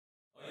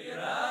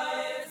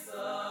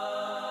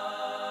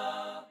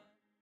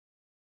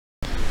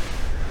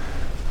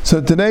So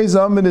today's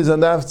amud is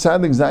on Daf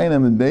Tzadik Zayin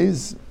Amud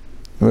Beis.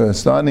 We're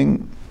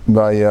starting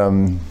by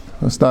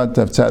we'll start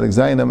Daf Tzadik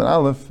Zayin Amud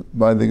Aleph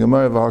by the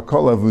Gemara of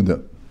Hakol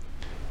Avuda.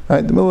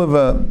 Right, the middle of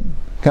a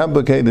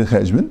complicated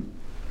cheshbon.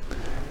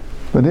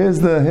 But here's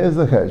the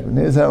cheshbon.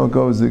 Here's how it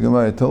goes the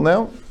Gemara till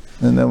now,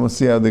 and then we'll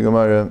see how the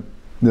Gemara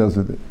deals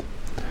with it.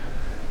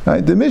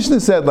 Right, the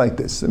Mishnah said like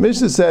this. The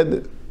Mishnah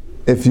said,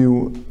 if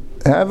you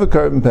have a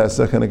carbon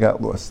Pesach and it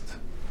got lost,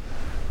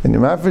 and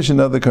you mafresh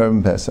another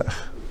carbon Pesach.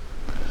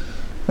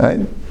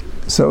 Right?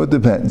 So it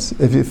depends.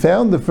 If you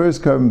found the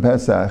first carbon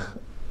Pesach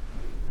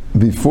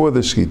before the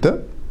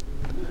Shechita,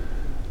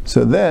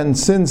 so then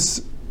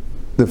since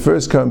the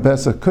first carbon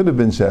Pesach could have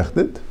been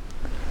shechted,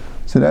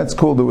 so that's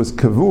called, it was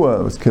kavua,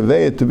 it was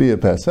kaveya to be a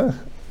Pesach,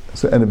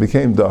 so, and it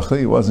became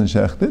dachi, it wasn't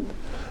shechted.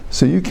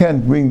 So you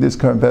can't bring this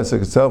carbon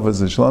Pesach itself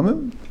as a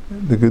shlamim.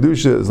 The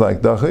kedusha is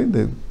like dachi,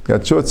 they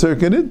got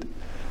short-circuited,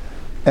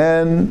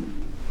 and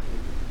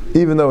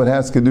even though it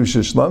has kedusha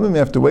shlamim, you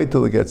have to wait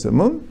till it gets a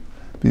mum,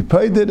 be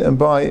paid it and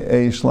buy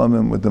a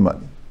shlamim with the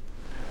money.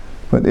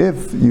 But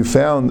if you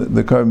found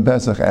the carbon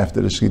Pesach after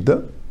the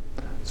Shechita,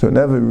 so it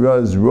never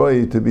was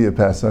roy to be a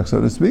Pesach, so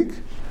to speak,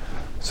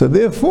 so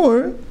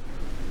therefore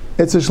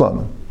it's a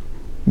shlamim.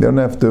 You don't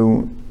have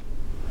to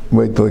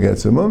wait till it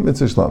gets a mum,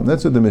 it's a shlamim.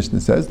 That's what the Mishnah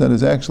says. That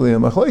is actually a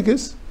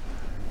machlokes.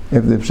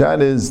 If the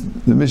pshat is,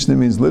 the Mishnah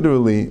means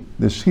literally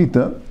the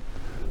Shechita,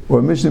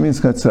 or Mishnah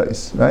means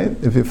chatzais, right?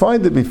 If you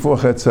find it before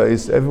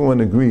chatzais, everyone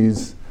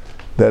agrees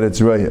that it's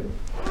raya.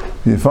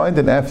 If you find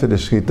it after the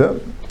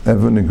Shechita,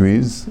 everyone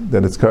agrees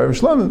that it's Karev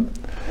Shlamim.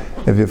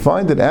 If you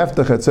find it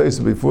after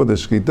Chatzos before the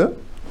Shechita,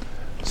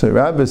 so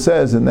Rabbi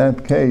says in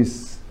that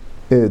case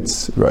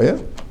it's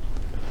Raya.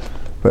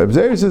 But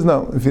Rabbi says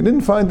no, if you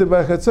didn't find it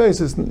by Chatzos,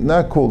 it's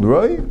not called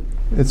Raya,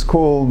 it's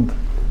called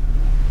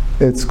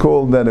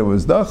that it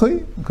was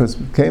Dachi,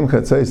 because it came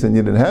Chatzos and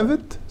you didn't have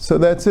it, so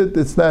that's it.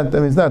 It's not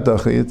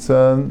Dachi, it's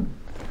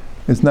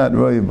not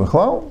Raya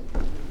B'chlal,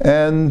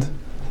 and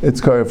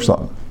it's Karev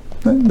Shlamim.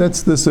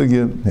 That's the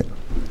sugya here.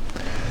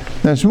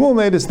 Now Shmuel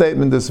made a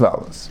statement as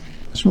follows.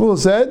 Shmuel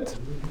said,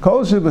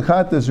 Kol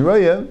shebechatas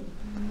roya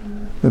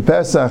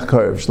b'pesach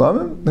karev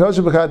shlamim. Kol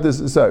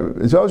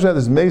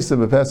shebechatas mesa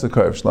b'pesach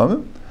karev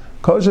shlamim.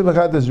 Kol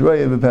shebechatas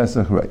roya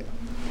b'pesach roya.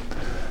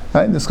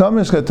 Right? There's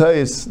chamish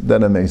chatayis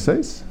that are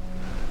mesas.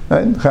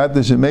 Right?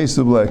 Chatash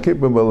mesu b'la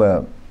kippur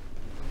b'la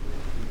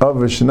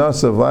over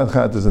shenasa v'lad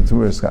chatas and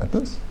tumuras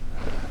chatas.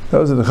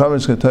 Those are the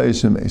chamish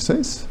chatayis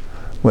mesas.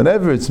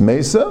 Whenever it's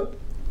mesa,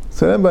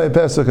 so then by a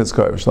Pesach it's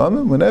Karev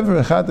Shlamim. Whenever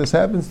a Chatas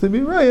happens to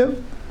be Raya,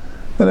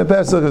 then a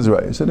Pesach is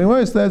Raya. So the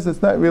Gemara says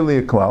it's not really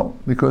a klal,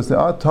 because there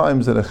are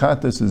times that a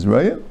Chatas is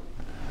Raya,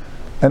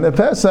 and a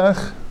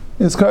Pesach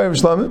is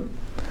Karev Shlamim.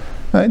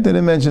 Right? They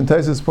didn't mention,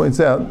 Taisus points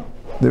out,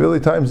 there are really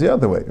times the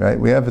other way, right?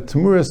 We have a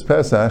Temuras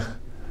Pesach,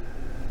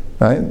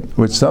 right,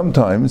 which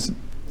sometimes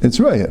it's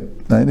Raya,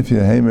 right? If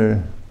you're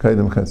Hamer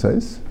Kaidem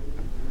Chatzais,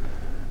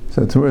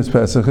 so Temuras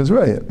Pesach is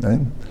Raya,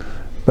 right?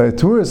 By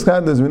Temuras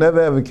Chatas, we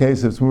never have a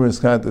case of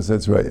Temuras Chatas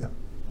that's Raya.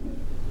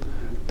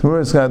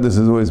 Temuras Chatas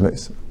is always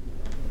Mesa.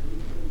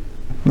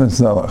 That's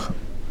Nalach.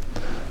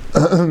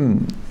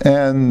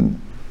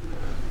 And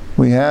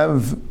we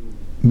have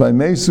by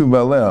Mesu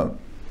Balea,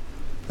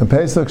 a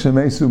Pesach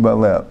Shemesu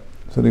Balea.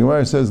 So the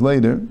Gemara says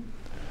later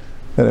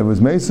that it was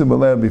Mesu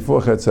Balea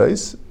before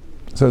Chatzais,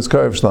 so it's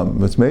Karev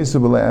Shlam. It's Mesu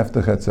Balea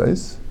after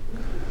Chatzais,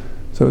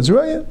 so it's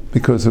Raya,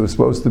 because it was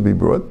supposed to be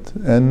brought,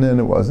 and then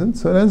it wasn't,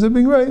 so it ends up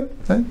being Raya.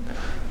 Right?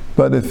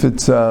 But if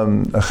it's a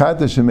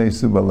Chatash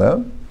Mesu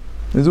Baleh,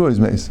 there's always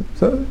Mesa.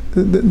 So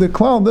the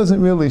klal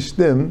doesn't really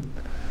shtim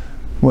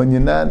when you're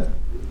not,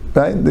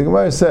 right? The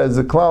Gemara says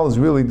the klal is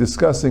really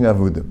discussing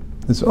Avudim.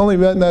 It's only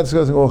not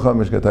discussing all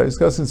Chamish Katai, it's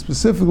discussing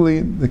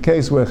specifically the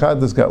case where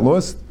Chatas got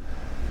lost,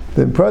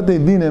 then Pratei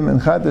Dinim and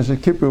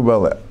Chatash Kippur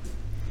Baleh.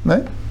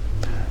 Right?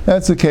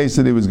 That's the case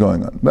that he was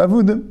going on.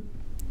 Avudim.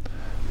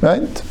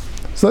 Right?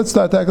 So let's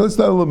start a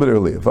little bit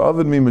earlier.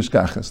 V'avid mi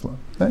mishkachas lo.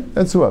 Right?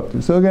 That's what we're up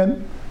to. So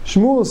again,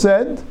 Shmuel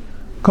said,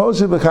 Kol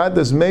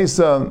shebechatas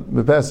mesa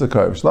b'pesach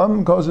karev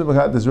shlamim, Kol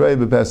shebechatas raya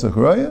b'pesach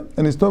roya,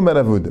 and he's talking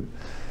about avudim.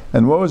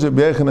 And what was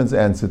Rabbi Yechanan's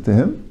answer to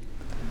him?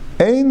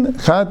 Ein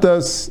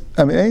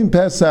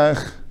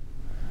pesach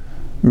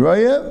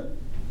roya,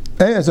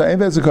 ein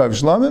pesach karev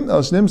shlamim,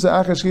 el shnimsa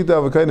achar shchita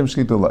av akayim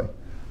shchita lay.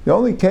 The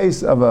only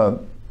case of a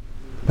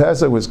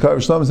pesach was karev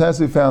shlamim has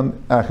to be found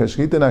achar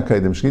shchita, not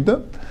kayim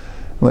shchita.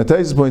 And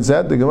Taisus points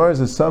out, the Gemara's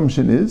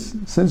assumption is,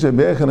 since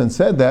Rabbi Yechanan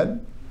said that,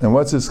 and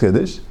what's his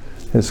chiddush?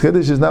 His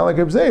chiddush is not like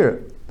Reb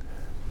Zeir,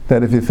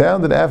 that if you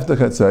found it after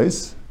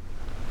Chatzos,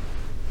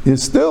 you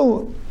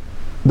still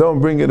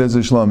don't bring it as a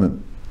shlamim,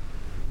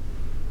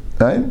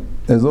 right?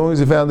 As long as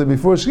you found it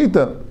before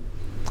Shechita,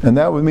 and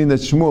that would mean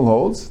that Shmuel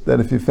holds that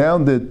if you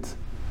found it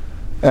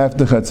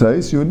after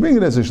Chatzos, you would bring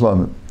it as a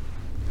shlamim.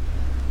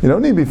 You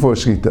don't need before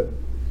Shechita,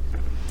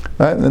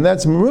 right? And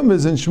that's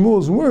Merumbas in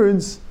Shmuel's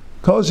words.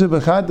 Kol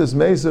shebechatas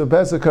mesa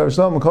b'pesach karev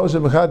shlamim, Kol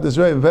shebechatas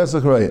raya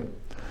b'pesach raya.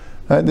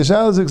 Right? The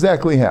shal is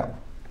exactly how.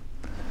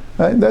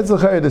 Right? That's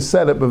the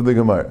setup of the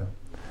Gemara.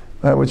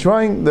 Right? We're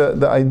trying,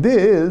 the idea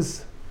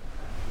is,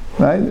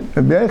 right,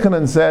 Rabbi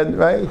Yochanan said,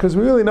 right, because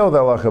we really know the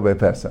halacha by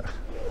Pesach.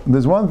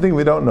 There's one thing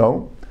we don't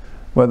know,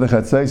 whether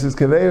chatzais is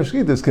kaveh or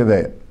shchita is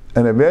kaveh.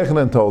 And Rabbi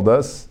Yochanan told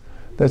us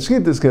that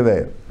shchita is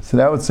kaveh. So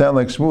that would sound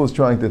like Shmuel is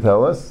trying to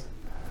tell us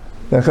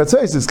that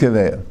chatzais is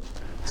kaveh.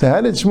 So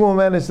how did Shmuel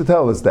manage to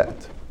tell us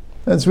that?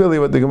 That's really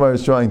what the Gemara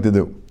is trying to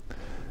do.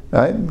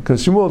 Right?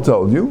 Because Shmuel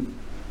told you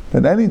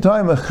that any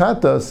time a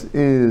chatas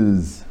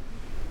is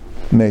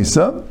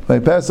Mesa,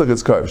 like Pesach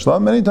is Karev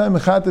Shlam, anytime a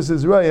chatas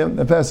is Raya,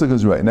 a Pesach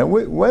is Raya. Now,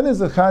 when is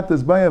a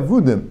chatas by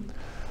Avudim?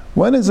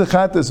 When is a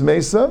chatas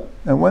Mesa,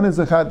 and when is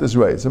a chatas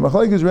Raya? So,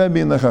 Machlek is Rabbi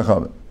in the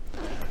Chachamim.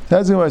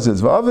 That's what it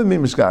says. V'avid mi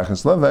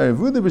mishkachas la,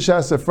 v'avudim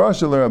b'shas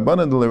afrasha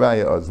l'rabbanan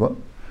d'l'raya ozla.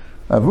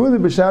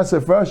 Avudim b'shas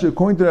afrasha,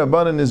 according to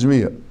Rabbanan is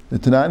Riyah. The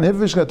Tanan,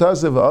 hivish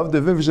chatasa v'avde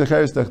v'vish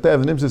acheres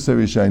tachtev nimsa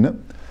serishayna.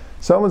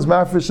 Someone's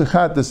mafresh a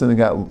chatas and he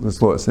got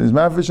this lost, and he's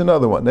mafresh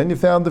another one. Then you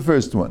found the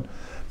first one.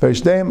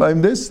 Ve'shteim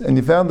I'm this, and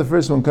you found the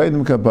first one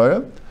kaidim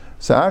kapara.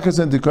 Sa'achas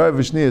and tikar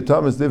v'shniya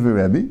Thomas divi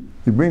Rabbi.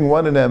 You bring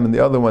one of them, and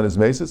the other one is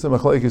mesa. So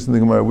machlekes in the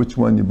Gemara which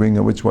one you bring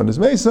and which one is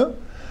mesa.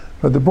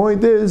 But the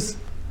point is,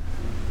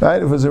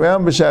 right? If it was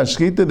around b'shas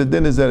shchita, the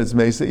din is that it's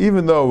mesa,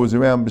 even though it was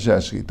around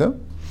b'shas shchita.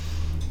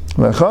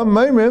 V'cham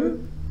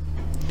meimrim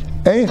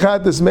ein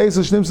chatas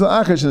mesa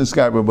shnimsal achash in the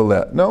skarbah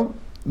b'leh. No.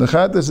 The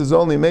chatas is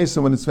only mesa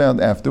when it's found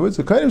afterwards.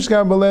 The kaidim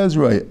shkar baleh is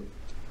raya.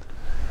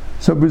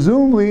 So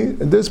presumably,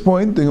 at this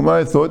point, the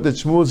Gemara thought that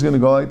Shmuel is going to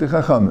go like the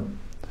Chachamim.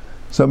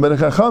 So by the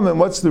Chachamim,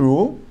 what's the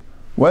rule?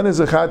 When is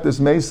a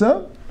chatas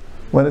mesa?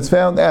 When it's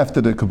found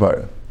after the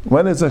kapara.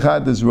 When is a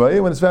chatas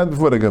raya? When it's found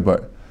before the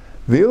kapara.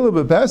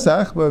 V'ilu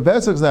b'Pesach, but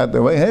Pesach is not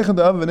that way. Heichad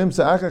av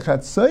v'nimsa acha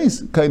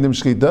chatzais kaidim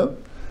shchita,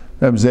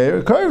 Reb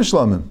Zeir, karev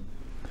shlamim.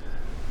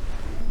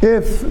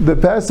 If the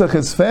Pesach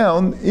is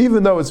found,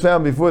 even though it's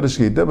found before the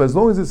Shechita, but as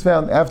long as it's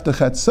found after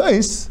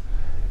Chatzais,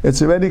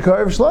 it's already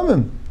Karev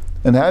Shlamim.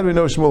 And how do we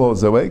know Shmuel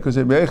holds that way? Because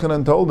Rabbi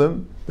Yochanan told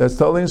him that's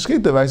totally in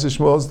Shechita, Vaisa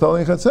Shmuel is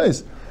totally in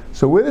Chatzais.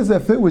 So where does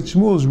that fit with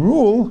Shmuel's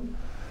rule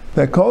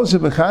that Kol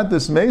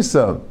Shebechatis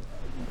Mesa,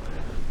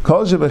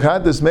 Kol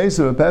Shebechatis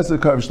Mesa, Pesach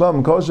Karev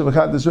Shlamim, Kol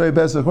Shebechatis Roya,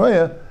 Pesach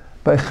Roya,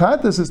 by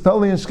Chatis is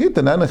totally in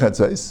Shechita, not in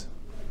Chatzais.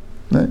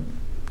 Right?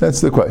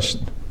 That's the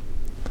question.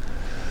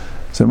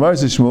 So Mar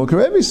says Shmuel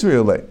Rabbi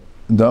Sriulei.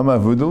 Dam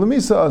Avuda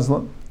Lemisa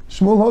Azla.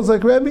 Shmuel holds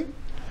like Rabbi.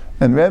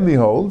 And Rabbi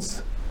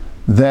holds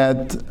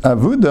that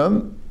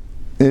Avuda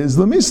is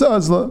Lemisa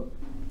Azla.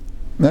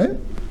 Right?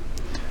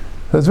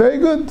 That's very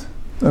good.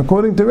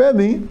 According to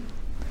Rabbi,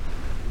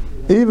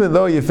 even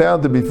though you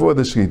found it before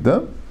the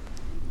Shechita,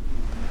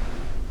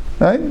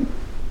 right?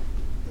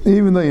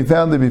 Even though you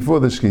found it before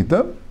the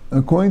Shechita,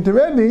 according to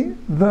Rabbi,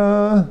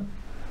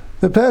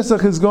 the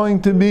Pesach is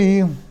going to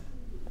be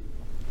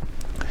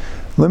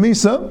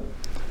Lemisa.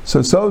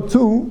 So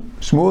too,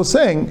 Shmuel is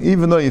saying,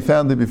 even though you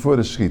found it before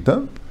the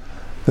Shechita,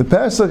 the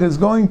Pesach is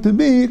going to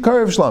be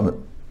Karev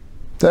Shlamim.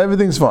 So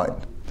everything's fine.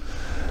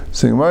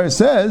 So Gemara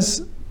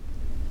says,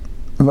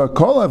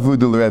 V'kol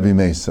avuda l'Rebbe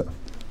Mesa.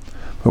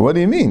 But what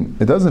do you mean?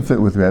 It doesn't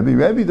fit with Rebbe.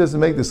 Rebbe doesn't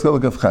make the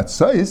schiluk of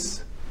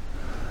Chatzais.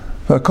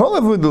 V'kol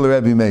avuda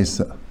l'Rebbe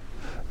Mesa.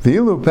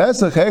 V'ilu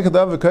Pesach echad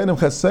av v'kainim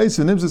Chatzais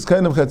v'nimzis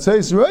kainim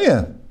Chatzais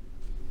roya.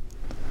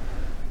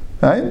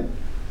 Right?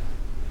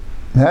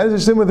 How does it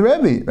sit with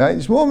Rebbe? Right?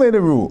 Shmuel made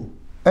a rule.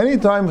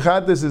 Anytime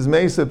Chatas is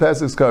Mesa,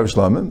 Pesach is Karev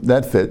Shlamim,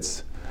 that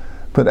fits.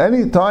 But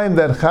anytime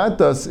that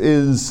Chatas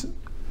is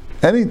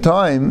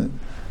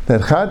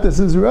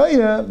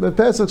Raya, but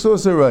Pesach's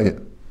also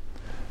Raya.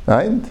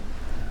 Right? And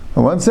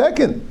 1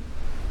 second.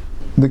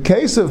 The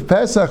case of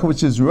Pesach,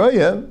 which is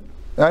Raya,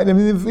 right? I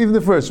mean, even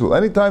the first rule.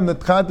 Anytime that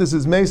Chatas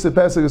is Mesa,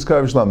 Pesach is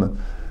Karev Shlamim.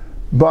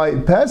 By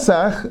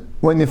Pesach,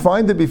 when you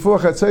find it before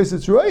Chatzos,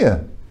 it's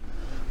Raya.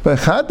 By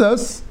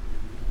Chatas,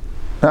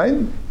 right?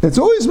 It's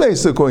always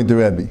Mesa according to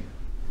Rebbe.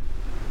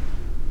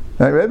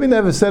 Right? Rebbe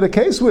never said a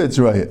case where it's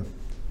Raya.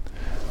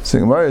 So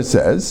Gemara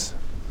says,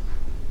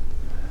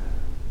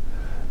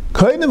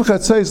 Kainim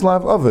Chatzais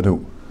lav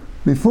avadu.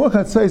 Before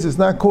Chatzais, it's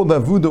not called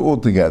Avuda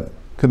altogether.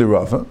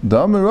 Kedirava.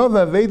 Dam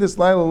Rava Avedis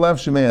Laila lav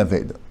Shemei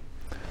Aveda.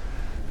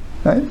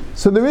 Right?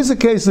 So there is a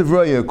case of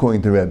Raya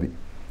according to Rebbe.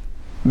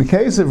 The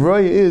case of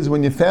Raya is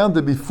when you found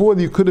it before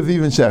you could have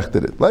even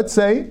shechted it. Let's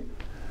say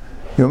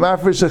you're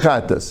mafresh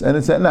Chatas and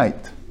it's at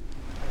night.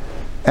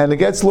 And it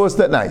gets lost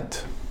at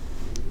night.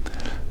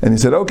 And he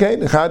said, okay,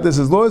 the Chatas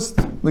is lost,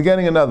 we're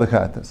getting another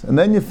Chatas. And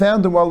then you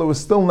found it while it was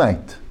still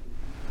night.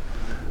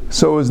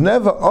 So it was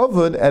never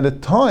offered at a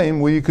time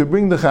where you could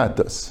bring the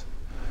Chatas.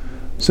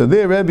 So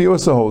there Rebbe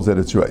also holds that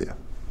it's Raya.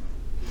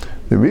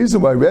 The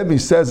reason why Rebbe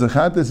says the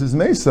Chatas is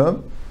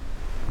Mesa,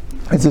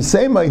 it's the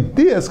same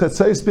idea as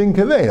Chatzais being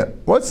Kaveya.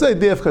 What's the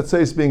idea of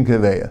Chatzais being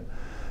Kaveya?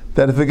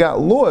 That if it got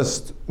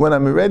lost when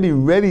I'm already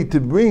ready to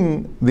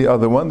bring the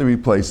other one, the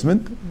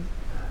replacement,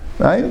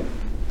 right?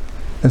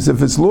 As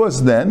if it's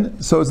lost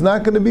then, so it's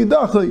not going to be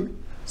Dachli.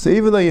 So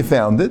even though you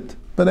found it,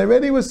 but I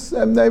already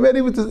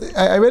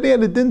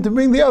had a din to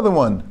bring the other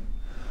one.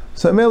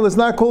 So Amela is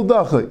not called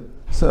Dachli.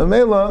 So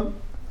Amela,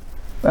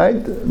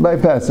 right? By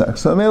Pesach.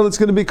 So male, it's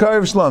going to be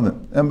karev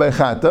shlamim. And by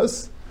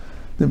chatas,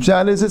 the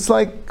pshat is it's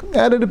like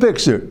out of the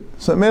picture.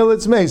 So male,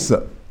 it's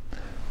mesa.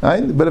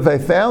 Right? But if I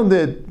found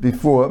it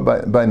before,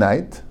 by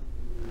night,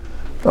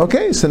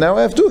 okay, so now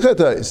I have two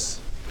chatais.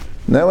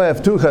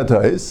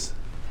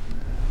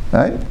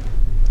 Right?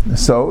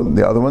 So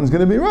the other one's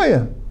going to be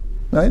raya.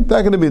 Right?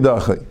 Not going to be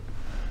dachi.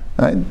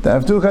 Right? I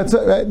have two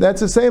chatais. Right?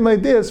 That's the same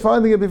idea as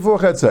finding it before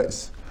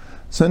chatais.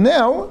 So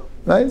now,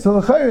 right? So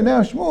the chayr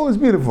now Shmuel is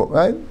beautiful,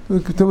 right?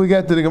 Till we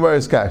get to the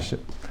Gemara's kasha.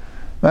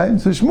 Right?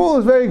 So Shmuel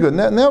is very good.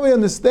 Now we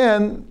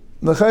understand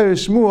the chayr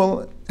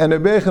Shmuel and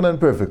Rabbi Aharon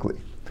perfectly.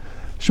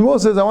 Shmuel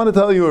says, I want to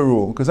tell you a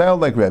rule, because I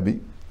hold like Rabbi.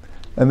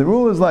 And the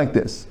rule is like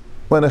this.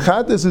 When a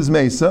chatas is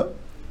mesa,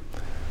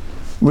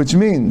 which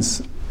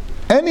means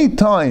any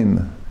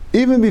time,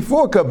 even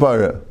before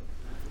kapara,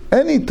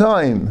 any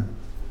time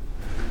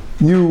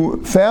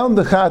you found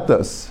the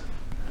chatas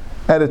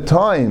at a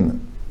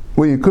time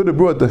where you could have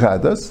brought the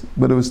chatas,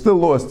 but it was still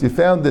lost, you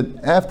found it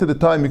after the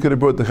time you could have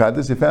brought the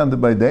chatas, you found it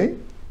by day,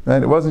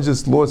 right? It wasn't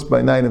just lost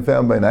by night and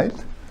found by night.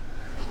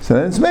 So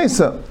then it's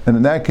mesa. And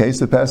in that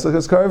case, the Pesach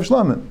is karev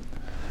shlamim.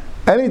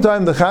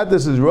 Anytime the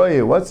chatas is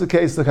roya, what's the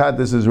case the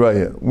chatas is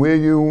roya? Where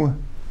you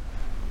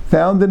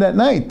found it at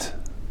night.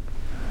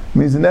 It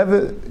means it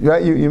never,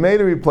 right? You made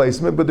a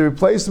replacement, but the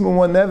replacement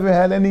one never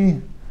had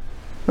any,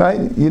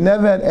 right? You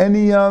never had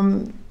any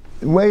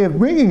way of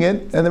bringing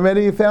it, and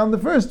already you found the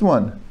first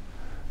one.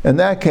 In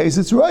that case,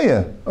 it's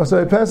roya. Oh,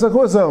 so Pesach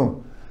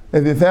also.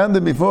 If you found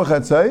it before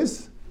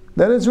chatzais,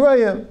 then it's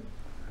roya.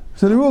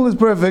 So the rule is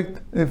perfect.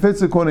 It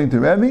fits according to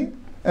Rabbi,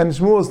 and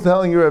Shmuel is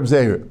telling you Reb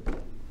Zeir.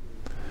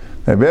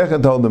 Rabbi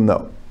Aharon told him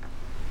no.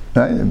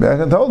 Right? Rabbi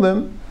Aharon told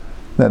him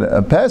that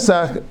a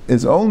Pesach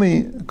is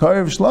only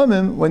karev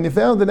shlamim when you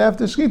found it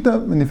after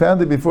shkita. When you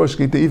found it before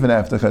shkita, even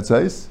after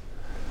chatzais,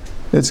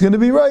 it's going to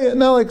be raya,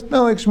 not like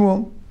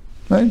Shmuel.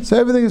 Right? So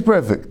everything is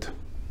perfect.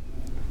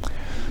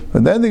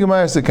 But then the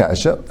Gemara says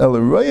kasha el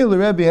raya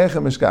l'Rebbe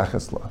hechem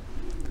mishkachas la.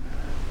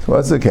 So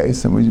what's the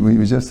case? And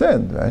we just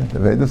said, right? The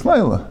Vedas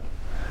Laila.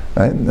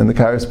 Right? And the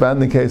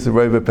corresponding case of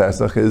Raya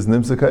Pesach is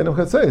nimsa kainim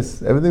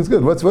chatzais. Everything's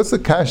good. What's the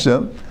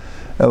kasha?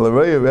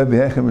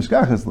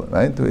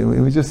 Right?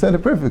 We just said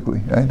it perfectly.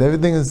 Right?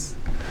 Everything is.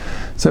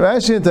 So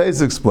Rashi and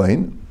Tais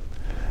explain,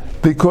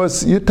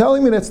 because you're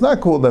telling me that's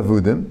not called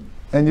avudim,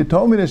 and you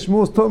told me that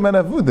Shmuel's talking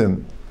about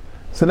avudim.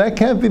 So that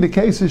can't be the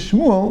case of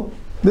Shmuel.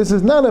 This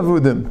is not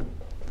avudim.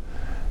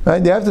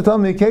 Right? You have to tell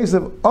me a case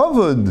of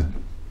avud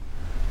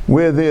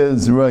where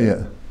there's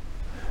raya.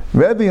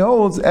 Rabbi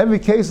holds every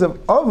case of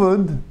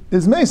avud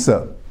is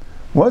mesa.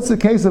 What's the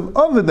case of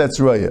avud that's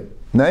raya?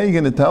 Now you're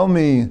going to tell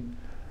me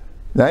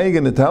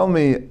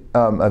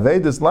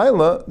Avedas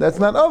Laila, that's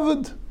not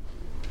Avod.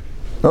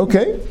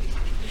 Okay.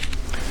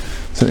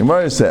 So the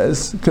Gemara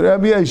says,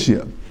 Rabbi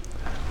Yeshia.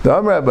 The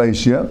Amar Rabbi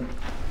Yeshia,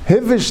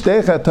 Hivish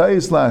Techa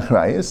Tayis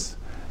La'achrayis,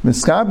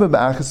 Miskabe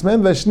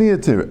Ba'achasmen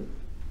Vashniya Tira.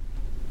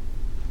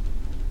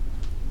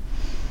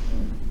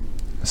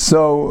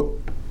 So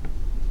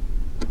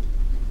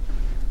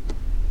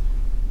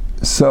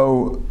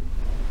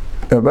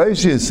Rabbi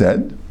Yeshia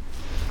said,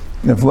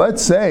 if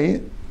let's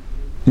say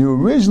you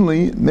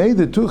originally made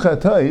the two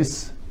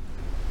chatais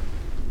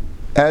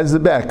as a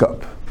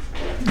backup.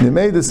 You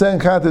made the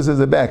second chatas as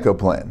a backup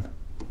plan.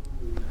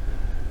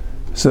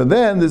 So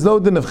then there's no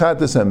din of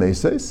chatas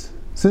hameses,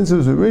 since it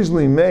was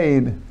originally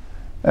made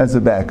as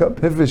a backup.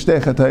 Hifish te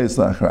chatais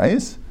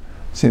lachrayis.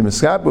 So you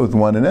miskap with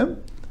one of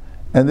them,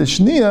 and the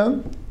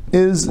shniya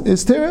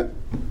is tira,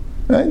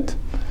 right?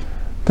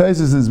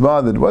 Taisus is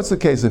bothered. What's the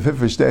case of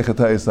hifish te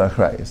chatais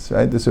lachrayis?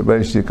 Right? This Rabbi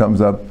Shia comes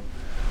up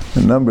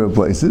in a number of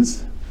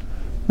places.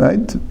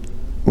 Right?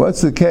 What's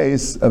the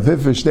case of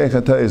hifish te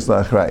chatais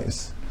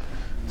la'achrayis?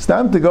 It's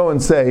time to go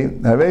and say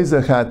harei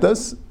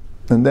chatas,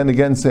 and then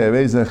again say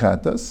harei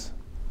chatas.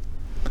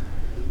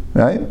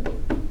 Right?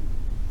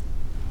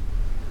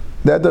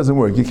 That doesn't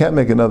work. You can't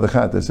make another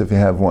chatas if you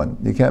have one.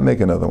 You can't make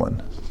another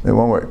one. It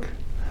won't work.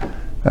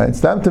 Right?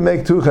 It's time to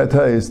make two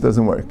chatais.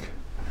 Doesn't work.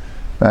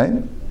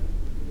 Right?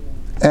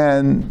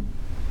 And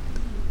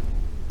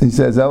he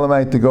says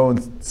Elamite to go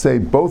and say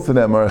both of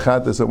them are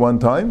chatas at one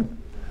time.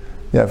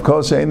 You have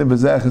kol she'ena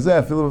b'zeh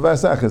chazeh, filu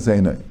b'vasach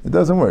chazeh. It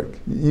doesn't work.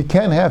 You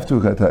can't have two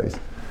chatais.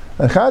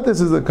 A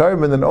chatas is a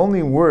carbon that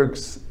only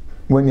works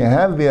when you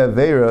have the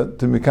aveira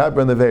to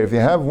mikaber on the aveira. If you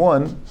have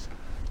one,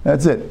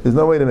 that's it. There's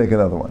no way to make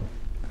another one.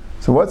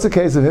 So what's the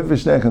case of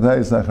hifish te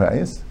chatais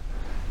nachrayis?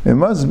 It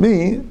must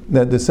be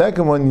that the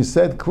second one you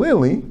said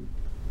clearly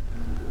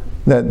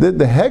that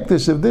the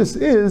hektish of this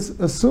is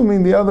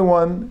assuming the other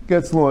one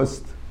gets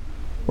lost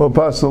or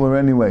pasul or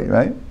anyway,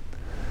 right?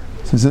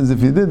 So since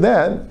if you did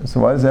that,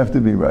 so why does it have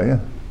to be raya?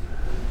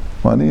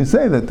 Why don't you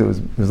say that there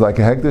was like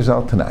a hektish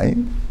al tanai?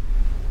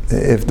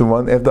 If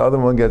the other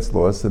one gets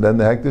lost, so then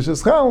the hektish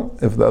is chal.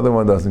 If the other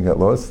one doesn't get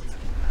lost,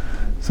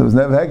 so it's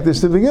never hektish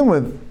to begin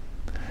with.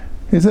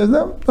 He says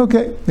no.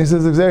 Okay. He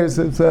says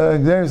it's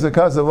a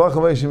cause of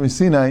lachaveshim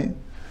Sinai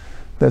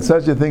that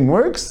such a thing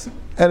works,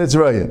 and it's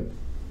raya.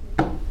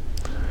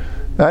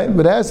 Right?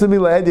 But it has to be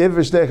lahed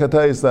yivish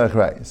techatayis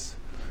lachrayis.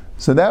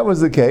 So that was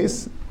the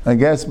case. I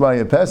guess by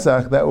a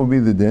Pesach, that would be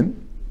the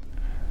din.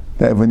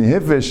 That when you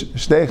hifish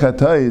shtei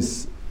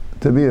chatayis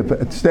to be a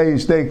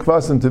shtei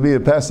kvasim to be a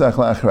Pesach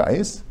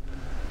la'achrayis,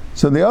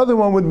 so the other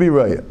one would be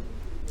raya.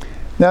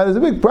 Now there's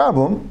a big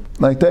problem,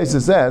 like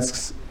Taisus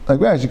asks, like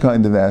Rashi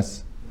kind of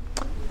asks,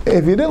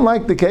 if you didn't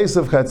like the case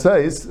of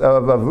chatzais,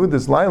 of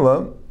avudas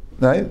laila,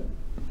 right?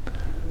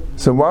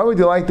 So why would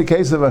you like the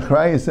case of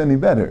achrayis any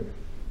better?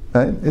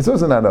 Right? It's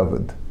also not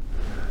avud.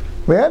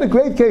 We had a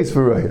great case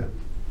for raya,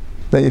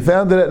 that you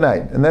found it at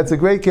night, and that's a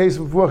great case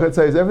before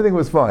chatzais. Everything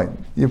was fine.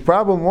 Your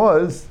problem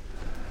was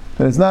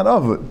that it's not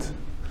avud.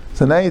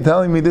 So now you're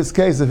telling me this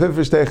case of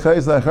hifish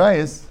te'chayis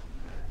la'achrayis,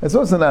 it's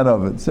also not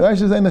avud. So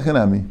Rashi is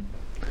einachanami.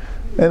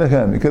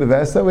 You could have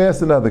asked that. We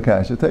asked another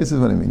kasha. Taisus,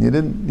 what I mean? You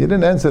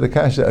didn't answer the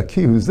kasha.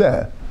 Aki, who's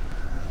there?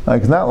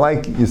 Like, it's not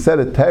like you said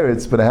a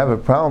teretz, but I have a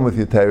problem with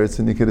your teretz,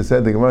 and you could have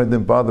said the Gemara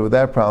didn't bother with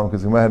that problem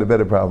because the Gemara had a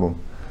better problem.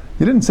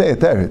 You didn't say a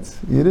teretz.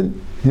 You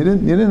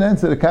didn't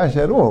answer the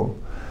kasha at all.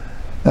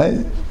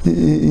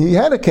 He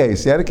had a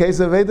case. He had a case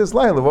of Vedas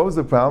Laila. What was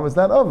the problem? It's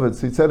not Ovid.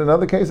 So he said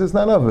another case. It's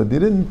not Ovid. You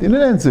didn't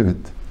answer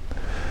it.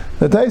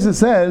 The Taisus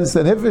says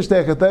that hifish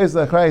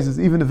te'chatayis la'achrayis is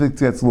even if it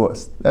gets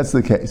lost. That's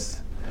the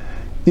case.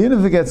 Even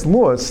if it gets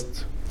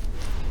lost,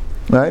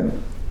 right?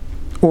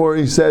 Or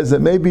he says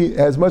that maybe it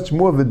has much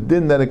more of a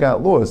din that it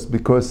got lost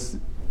because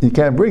you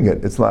can't bring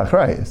it. It's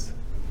la'achrayis.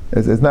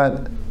 It's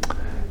not,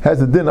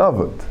 has a din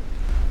of it.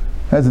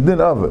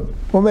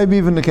 Or maybe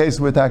even the case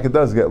where taka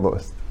does get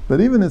lost.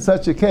 But even in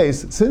such a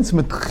case, since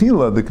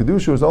metchila, the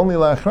kedusha was only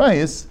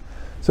la'achrayis,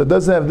 so it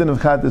doesn't have din of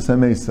chatas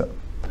hamesa.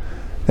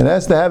 It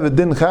has to have a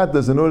din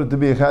chatas in order to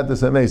be a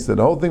chatas hamesa.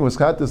 The whole thing was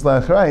chatas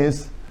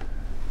la'achrayis,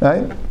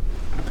 right?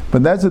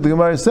 But that's what the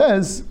Gemara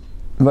says,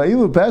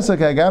 Va'ilu Pesach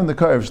hagam the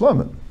Karev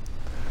Shlamim.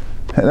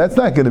 And that's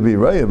not going to be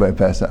Raya by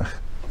Pesach.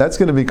 That's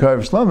going to be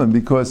Karev Shlamim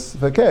because,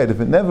 if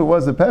it never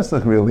was a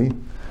Pesach really,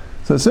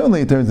 so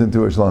certainly it turns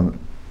into a Shlamim.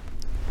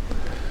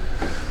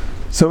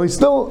 So we're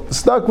still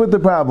stuck with the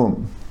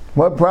problem.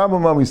 What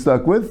problem are we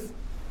stuck with?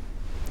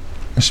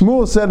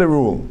 Shmuel said a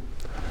rule.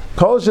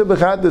 Kol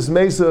shebechatas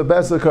Mesa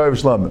Pesach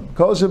Karev Shlamim.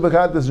 Kol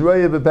shebechatas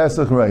Raya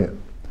Pesach Raya.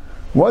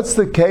 What's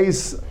the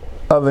case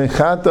of a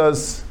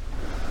chatas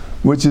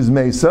which is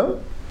Mesa?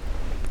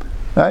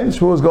 Right?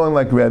 Shmuel is going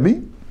like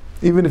Rabbi.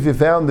 Even if you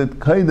found it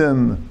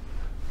Kaidem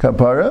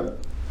Kapara,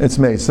 it's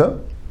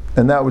Mesa.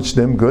 And that would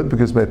stem good,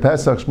 because by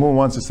Pesach Shmuel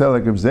wants to sell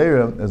like Reb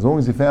Zera, as long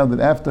as you found it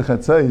after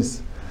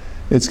Chatzais,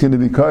 it's going to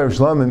be Karev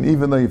Shlamim,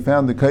 even though you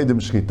found the Kaidem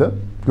Shchita.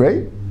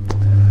 Great.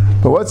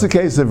 But what's the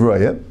case of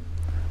Raya?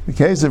 The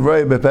case of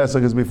Raya by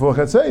Pesach is before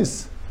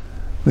Chatzais.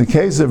 The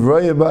case of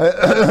Raya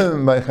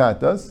by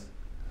Chatas,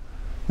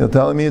 you're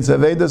telling me it's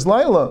Avedas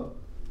Laila.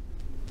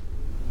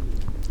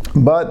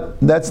 But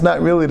that's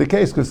not really the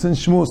case, because since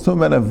Shmuel is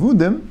talking about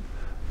Avudim,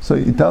 so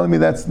you're telling me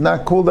that's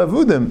not called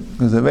Avudim,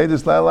 because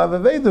Avedas Laila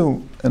have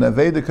Avedahu, and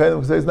Aveda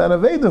Kaidem says not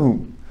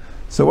Avedahu.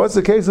 So what's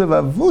the case of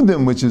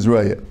Avudim, which is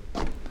Raya?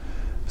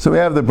 So we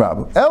have the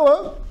problem.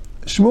 Ella,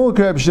 Shmuel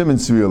Reb Shimon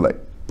Tzriulei.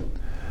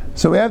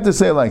 So we have to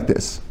say like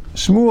this.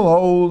 Shmuel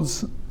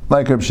holds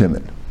like Reb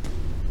Shimon.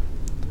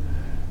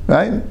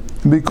 Right?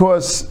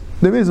 Because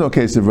there is no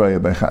case of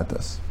Raya by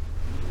Chatas.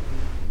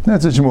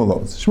 That's what Shmuel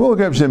holds. Shmuel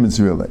Reb Shimon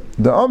Tzriulei.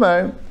 The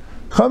Omar,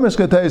 Chamesh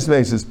Chatayis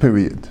Vesis,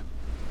 period.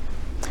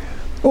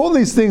 All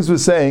these things we're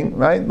saying,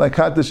 right? Like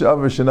Chatash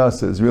Avar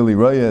Shanasa is really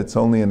Raya. It's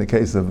only in the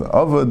case of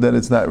Avad that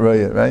it's not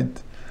Raya,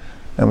 right?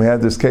 And we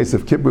have this case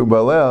of Kippur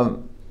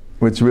Balel,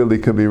 which really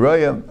could be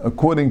Raya.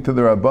 According to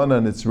the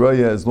Rabbanan, it's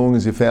Raya as long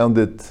as you found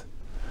it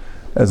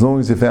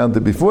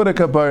before the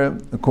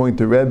Kapara. According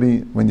to Rabbi,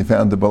 when you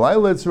found the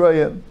Balayla, it's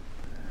Raya.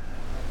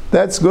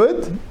 That's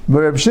good, but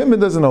Reb Shimon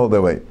doesn't hold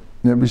that way.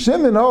 Reb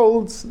Shimon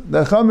holds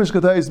that Chamesh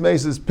Chatayis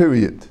Mesas,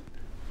 period.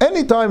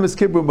 Anytime it's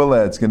Kippur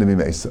Baleh, it's going to be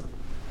Mesa.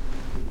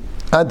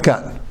 Ad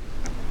Kan.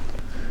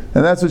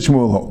 And that's what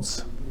Shmuel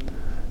holds.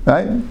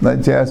 Right?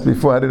 Like you asked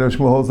before, how do you know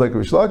Shmuel holds like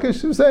Rish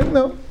Lakish? You say,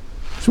 no.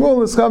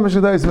 Shmuel is Chamesh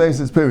Chatayis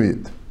Mesas,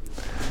 period.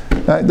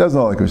 Right? Doesn't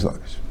hold like Rish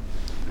Lakish.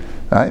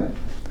 Right?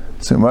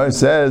 So Mar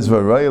says,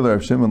 V'rayil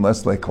Reb Shimon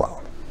less like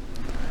Klal.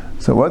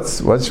 So what's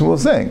Shmuel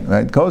saying?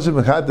 Right? Kol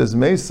shebechatas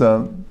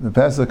Mesa, the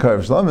Pesach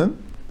Karev Shlamim.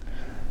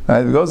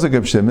 Right? It goes like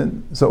Reb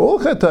Shimon. So all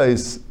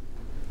Chatayis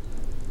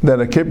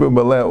that are Kippur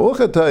Baleh, all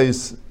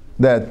Chatayis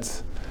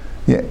that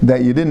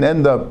you didn't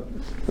end up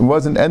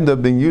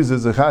being used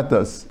as a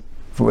Chatas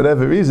for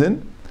whatever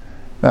reason,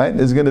 right?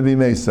 Is going to be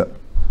Mesa.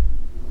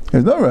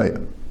 There's no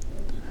Raya.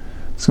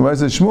 So Gemara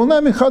says, Shmuel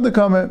nami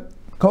chadakamer,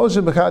 kol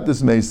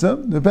shebechatas Mesa,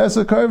 the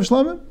Pesach Karev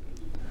Shlamim.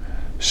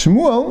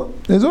 Shmuel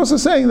is also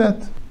saying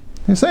that.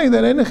 He's saying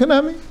that ain't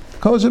echanami.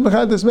 Kol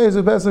shebechatas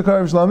Mesa, Pesach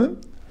Karev Shlamim.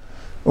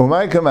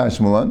 Umay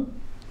kamashmulan.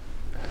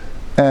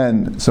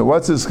 And so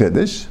what's his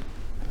chiddush?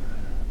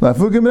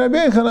 Lafukim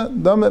Rabbi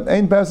Yechana, dam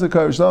ein Pesach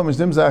Karev Shlamim,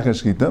 shdim zach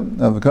hashchita,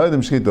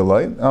 avakadim shchita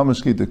loy, alma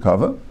shchita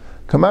kava,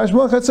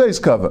 kamashmulan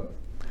chatzais kava.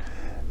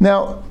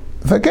 Now,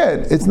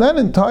 forget, it's not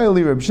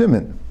entirely Reb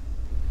Shimon.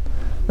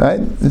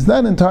 Right? It's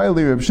not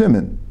entirely Reb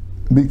Shimon,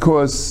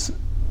 because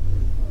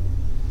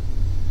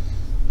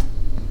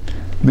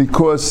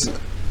because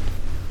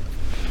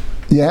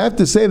you have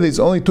to say that he's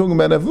only talking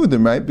about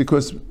avudim, right?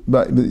 Because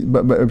by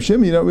Reb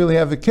Shimon you don't really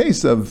have a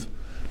case of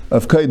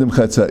kaidem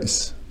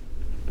chatzais,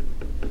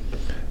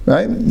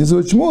 right? So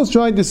what Shmuel is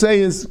trying to say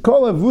is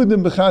kol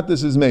avudim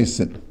b'chatas is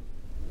mason,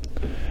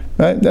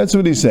 right? That's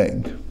what he's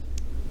saying.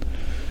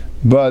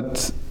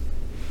 But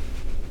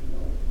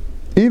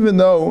even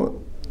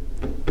though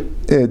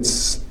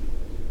it's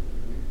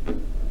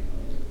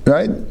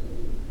right,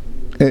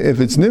 if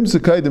it's nimsa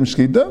kaidem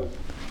shkita,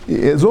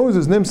 as long as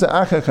it's nimsa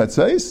acha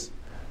chatzais,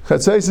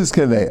 chatzais is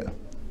keveya,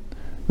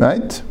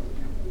 right?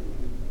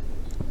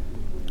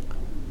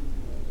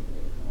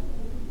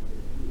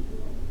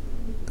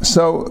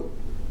 So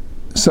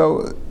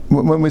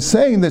when we're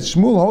saying that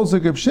Shmuel holds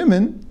like Reb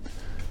Shimon,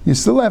 you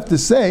still have to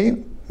say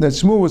that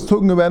Shmuel was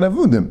talking about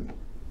avudim.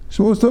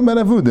 Shmuel was talking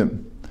about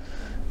avudim.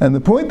 And the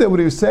point that what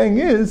he was saying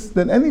is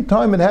that any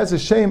time it has a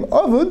shem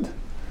avud,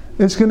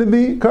 it's going to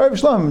be karev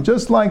shlam.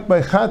 Just like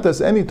by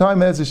chatas, any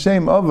time it has a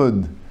shem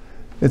avud,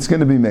 it's going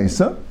to be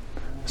mesa.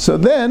 So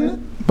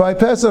then, by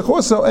Pesach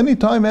also, any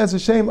time it has a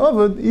shem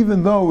avud,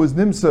 even though it was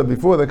nimsa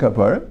before the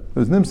kapara, it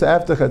was nimsa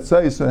after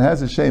chatzai, so it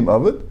has a shem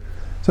avud,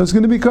 so it's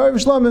going to be karev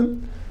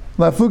shlamim.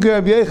 Lafuka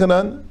Rabbi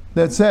Yechanan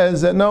that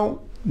says that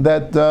no,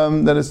 that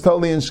it's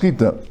totally in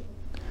shkita.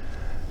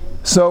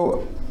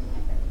 So,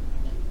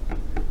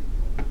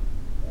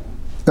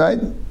 right?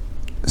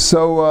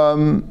 So,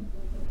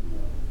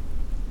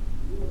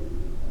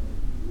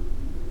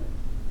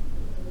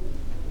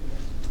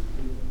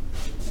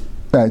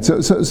 right. So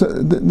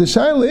the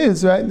shaila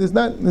is right. It's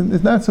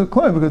not so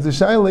clear because the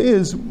shaila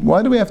is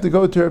why do we have to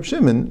go to Reb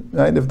Shimon?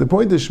 Right? If the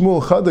point is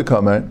Shmuel Chada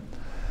Kamer,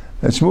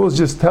 that Shmuel is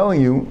just telling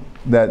you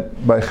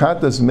that by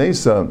Chatas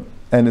Mesa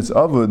and its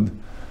Avud,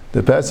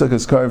 the Pesach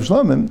is Karev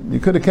Shlomim, you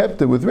could have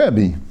kept it with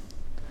Rabbi.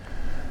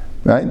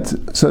 Right?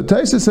 So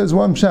Taisa says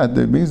one pshat,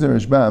 that brings the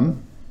Rashbam,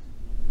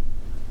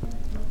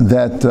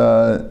 that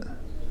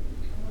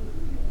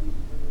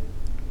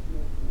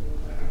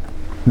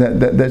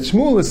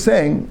Shmuel is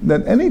saying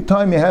that any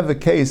time you have a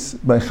case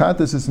by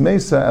Chatas is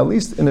Mesa, at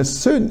least in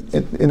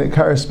a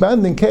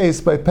corresponding case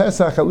by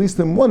Pesach, at least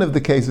in one of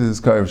the cases is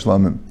Karev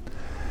Shlomim.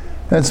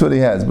 That's what he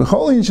has.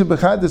 B'cholin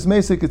shebechatas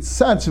mesik it's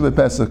such a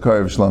pesach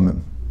karev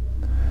shlamim.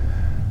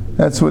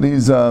 That's what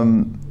he's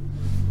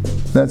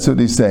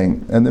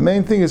saying. And the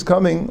main thing is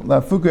coming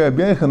lafuka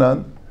Rabbi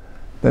Yechanan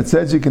that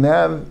says you can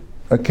have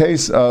a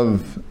case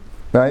of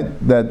right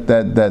that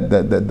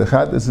the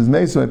chatas is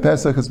made so a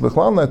pesach is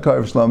b'chlal not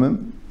karev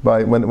shlamim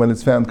by when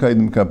it's found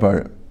kaidim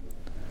kapara.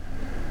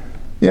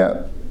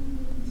 Yeah,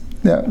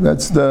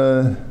 that's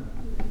the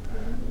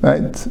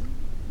right.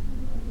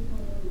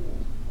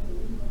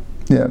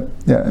 Yeah.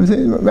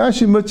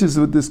 Rashi muches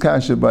with this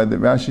kasha by the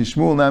Rashi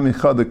Shmuel Nami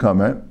Chada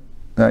Kamer.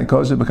 Right,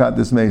 Kosher B'chat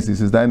this Meis. He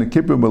says, "Daina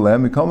Kippur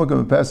B'Lem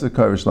Mikamakam Pesach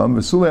Karishlam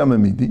V'Sulei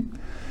Amamidi."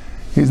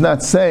 He's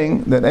not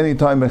saying that any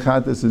time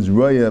B'chatas is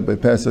roya, by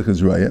Pesach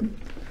is roya.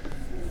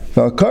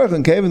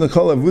 V'Alkarchan Kevin the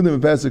Chol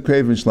Avudim Pesach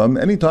Kravin Shlam.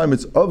 Any time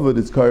it's Avud,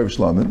 it's Karev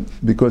Shlamim,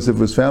 because if it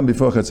was found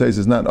before Chatzais,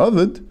 it's not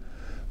Avud.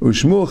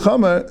 U'Shmuel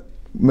Chamer.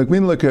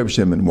 Makmin like Reb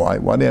Shimon. Why?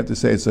 Why do you have to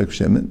say it's like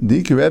Shimon?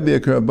 Diki Rabbi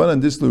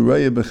Akarabanan Dislu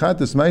Raya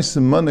Bechatas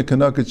Maisim Mana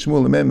Kanakat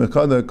Shmuel Amem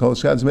Mechada Kol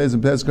Shatz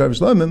Meizim Pesach Karev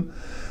Shlamim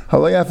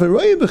Halayafa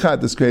Raya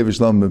Bechatas Karev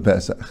Shlamim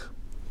Pesach.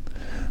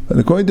 But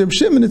according to Reb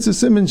Shimon, it's a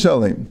Siman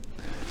Shalim.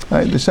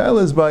 Right? The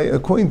shaila is by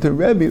according to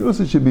Rabbi, it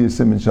also should be a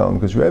Siman Shalim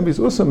because Rabbi is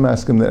also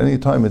masking that any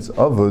time it's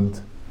avud,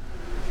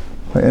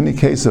 by any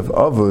case of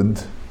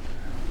avud,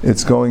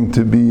 it's going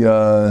to be.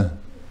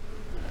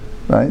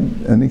 Right?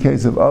 In the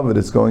case of Avid,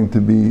 it's going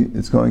to be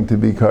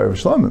Karev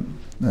Shlamim.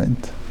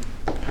 Right?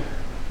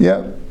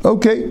 Yeah.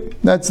 Okay.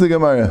 That's the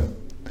Gemara.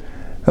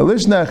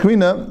 Lishna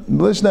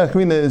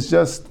Achrina is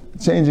just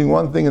changing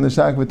one thing in the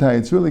Shakvatari.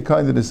 It's really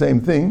kind of the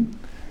same thing.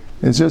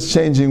 It's just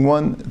changing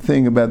one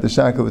thing about the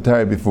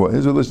Shakvatari before.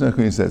 Here's what Lishna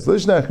Achrina says.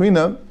 Lishna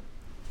Achrina,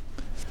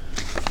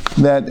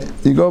 that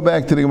you go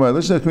back to the Gemara.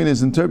 Lishna Achrina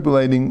is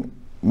interpolating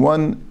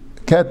one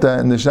keta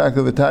in the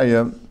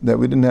Shakvatari that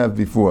we didn't have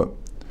before.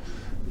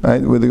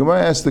 Right, where the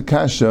Gemara asks the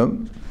kasha,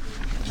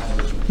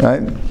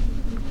 right?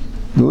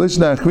 The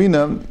Lishna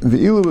Achrina,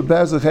 v'ilu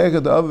b'pasach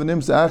echad av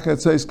nimsa achat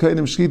says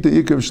kaidim shkita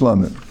ikav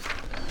shlamim.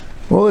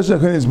 Well, Lishna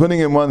Achrina is putting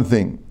in one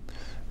thing,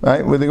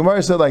 right? Where the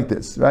Gemara said like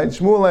this, right?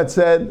 Shmuel had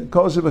said,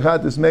 kol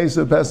shebechatis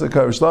mesa pesach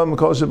karev shlamim,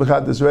 kol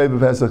shebechatis rei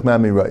b'pesach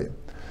nami rei.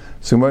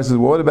 So Gemara says,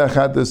 well, what about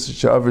chatas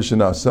she'aver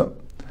shenasa,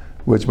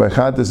 which by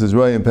chatas is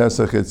rei and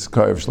pesach it's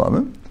karev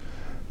shlamim?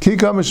 Ki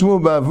kam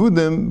Shmuel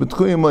ba'avudim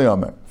b'tchuyim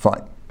l'yamer.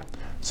 Fine.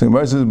 So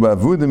Gemara says,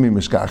 "Avuda mi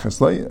mishkachas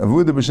lei.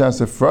 Avuda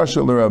b'shas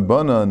frasha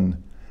l'Rabbanan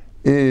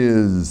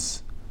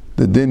is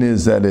the din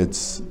is that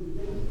it's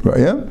right.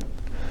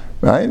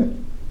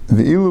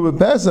 V'ilu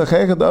b'pesach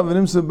echad av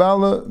nimsa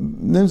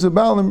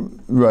b'alam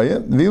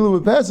raya.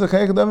 V'ilu b'pesach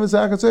echad av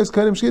nisachat says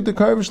kadim shkita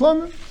karev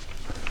shlamim.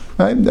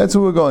 Right, that's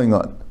what we're going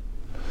on.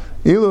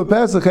 Ilu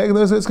b'pesach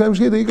echad av says kadim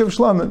shkita ikav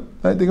shlamim.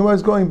 Right, the Gemara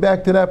is going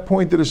back to that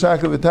point to the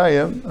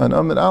Shakvataya on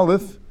Amud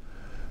Aleph,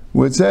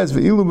 where it says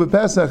V'ilu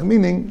b'Pesach,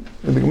 meaning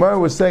the Gemara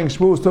was saying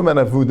Shmuel was talking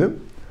about avudim,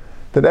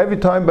 that every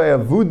time by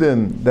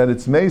avudim that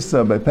it's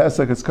mesa, by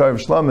Pesach it's karv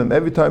shlamim,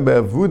 every time by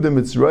avudim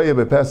it's raya,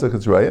 by Pesach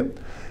it's raya.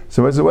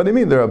 So what do you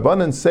mean? The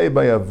Rabbanan say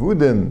by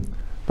avudim,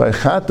 by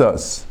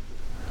chatas,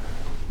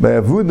 by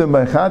avudim,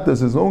 by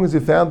chatas, as long as you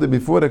found it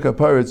before the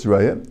kapara it's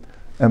raya.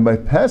 And by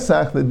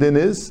Pesach the din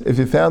is, if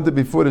you found it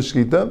before the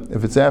shkita,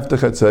 if it's after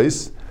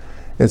chatzais,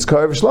 it's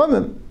karv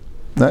shlamim.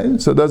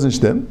 Right? So it doesn't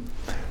shtim.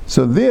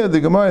 So there the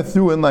Gemara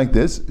threw in like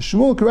this,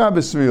 Shmuel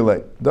karabis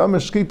rilei, dama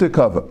shkita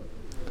kava.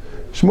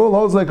 Shmuel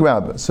holds like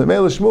Rabbi. So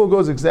Mela Shmuel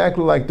goes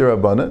exactly like the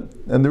Rabbanan,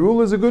 and the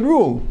rule is a good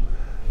rule,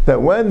 that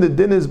when the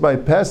din is by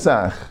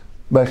Pesach,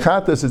 by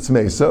Chatas it's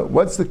Mesa.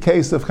 What's the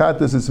case of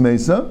Chatas it's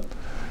Mesa?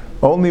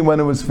 Only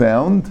when it was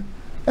found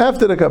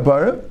after the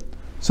Kapara.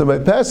 So by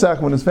Pesach,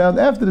 when it's found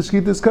after the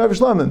Shkita, it's Karv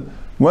Shlamim.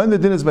 When the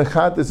din is by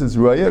Chatas it's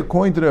Raya.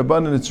 According to the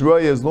Rabbanan, it's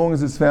Raya as long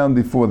as it's found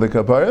before the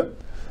Kapara.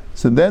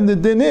 So then the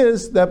din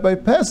is that by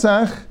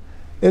Pesach,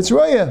 it's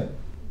Raya.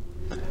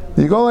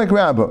 You go like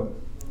Rabbi.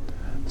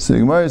 So the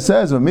Gemara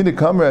says, "V'midi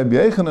kamer Rabbi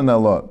Yechanan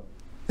Allah,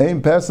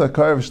 ein Pesach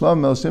karv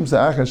shlam el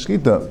shimsa achas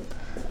shchita,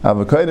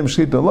 avakaydim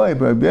shchita loy."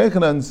 But Rabbi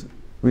Yechanan's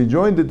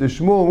rejoined to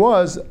Shmuel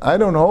was, "I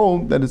don't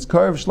hold that it's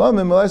karv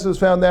shlamim unless it was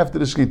found after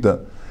the shchita."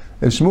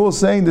 If Shmuel is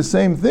saying the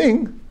same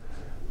thing,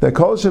 that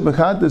kol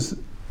shebechatas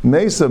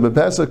mesa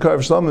bepesach karv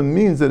shlamim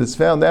means that it's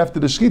found after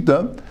the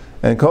shchita,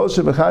 and kol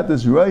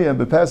shebechatas raya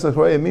bepesach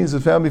raya means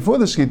it's found before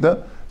the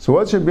shchita. So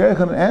what's Rabbi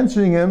Yechanan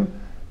answering him?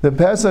 The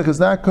Pesach is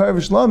not karv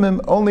shlamim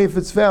only if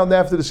it's found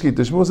after the shkita.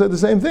 Shmuel said the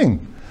same thing.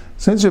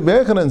 Since Rabbi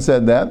Yechanan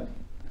said that,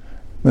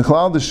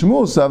 Mechlal the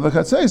Shmuel sav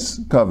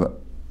v'chatzais kava.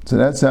 So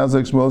that sounds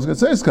like Shmuel's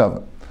chatzais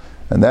kava.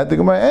 And that the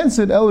Gemara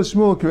answered, El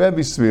Shmuel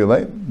k'Rebbi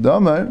Svilei,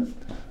 Damar,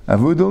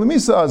 Avudu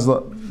l'misa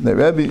azla. The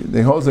Rebbe,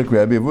 they hold like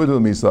Rebbe, Avudu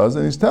l'misa azla,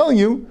 and he's telling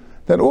you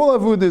that all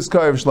Avudu is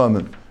karv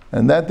shlamim.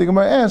 And that the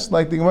Gemara asked,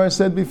 like the Gemara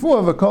said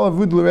before, V'kol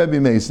Avudu l'Rebbe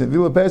meisa.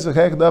 V'ila Pesach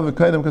hechdav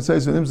v'kaidam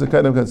chatzais v'nim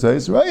z'kaidam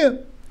chatzais, raya.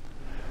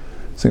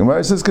 So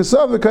Gemara says,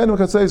 "Kasav v'kaidam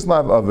chatzais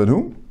lav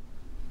avadu."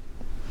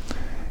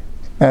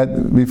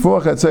 Before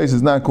chatzais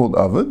is not called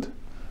avad,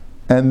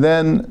 and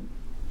then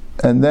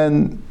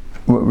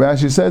what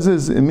Rashi says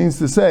is it means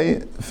to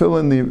say fill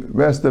in the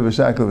rest of a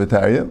shakla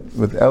v'tarya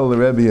with el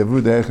Rebbe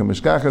Avud Echem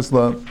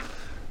Mishkachasla,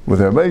 with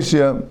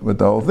Rabbeishia, with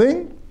the whole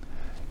thing,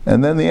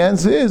 and then the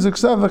answer is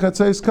Kasav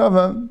v'chatzais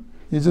kava.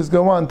 You just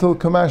go on until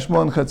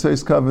Kamashmon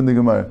chatzais kava in the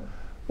Gemara.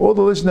 All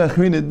the Lishna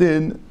Achrina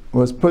did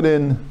was put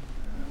in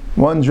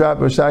one drop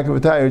of Shaka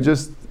V'tayr,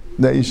 just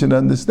that you should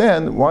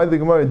understand why the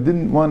Gemara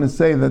didn't want to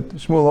say that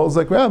Shmuel holds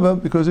like Rabbi,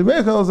 because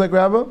Rebbe holds like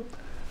Rabbi.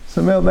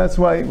 So that's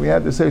why we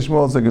had to say Shmuel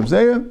holds like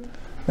Rebbe,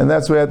 and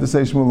that's why we had to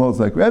say Shmuel holds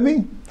like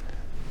Rebbe.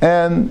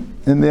 And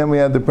then we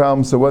had the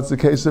problem, so what's the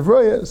case of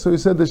Roya? So he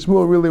said that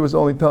Shmuel really was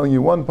only telling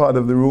you one part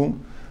of the rule,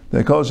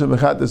 that Kol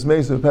Shebechatas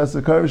Mesa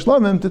Pesach Karv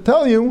Shlamim, to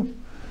tell you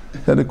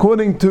that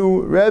according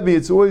to Rabbi,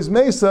 it's always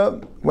Mesa,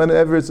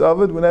 whenever it's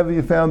Avad, whenever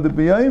you found the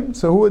B'yayim.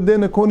 So who would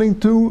then, according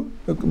to,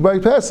 by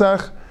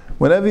Pesach,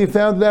 whenever you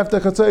found it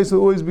after Chatzais, it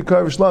would always be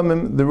Karv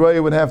Shlamim. The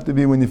Raya would have to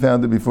be when you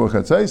found it before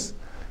Chatzais.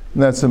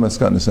 And that's the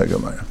Maskana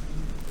Segamaya.